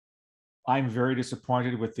I'm very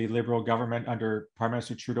disappointed with the Liberal government under Prime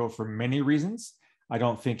Minister Trudeau for many reasons. I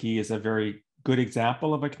don't think he is a very good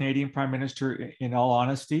example of a Canadian Prime Minister, in all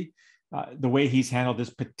honesty. The way he's handled this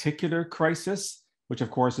particular crisis, which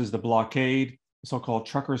of course is the blockade, so-called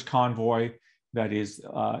truckers convoy that is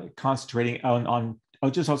concentrating on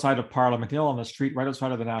just outside of Parliament Hill on the street right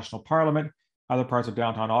outside of the National Parliament, other parts of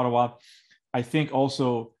downtown Ottawa, I think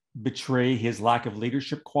also betray his lack of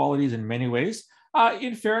leadership qualities in many ways.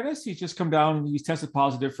 In fairness, he's just come down, he's tested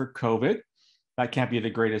positive for COVID. That can't be the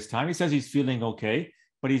greatest time. He says he's feeling okay,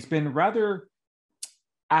 but he's been rather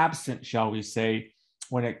absent, shall we say,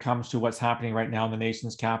 when it comes to what's happening right now in the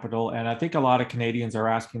nation's capital. And I think a lot of Canadians are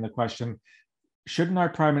asking the question, shouldn't our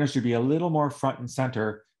Prime Minister be a little more front and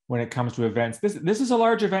center when it comes to events? This is a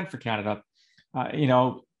large event for Canada.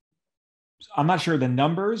 I'm not sure the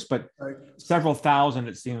numbers, but several thousand,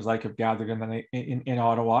 it seems like, have gathered in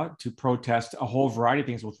Ottawa to protest a whole variety of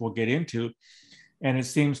things, which we'll get into. And it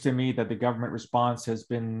seems to me that the government response has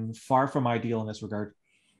been far from ideal in this regard.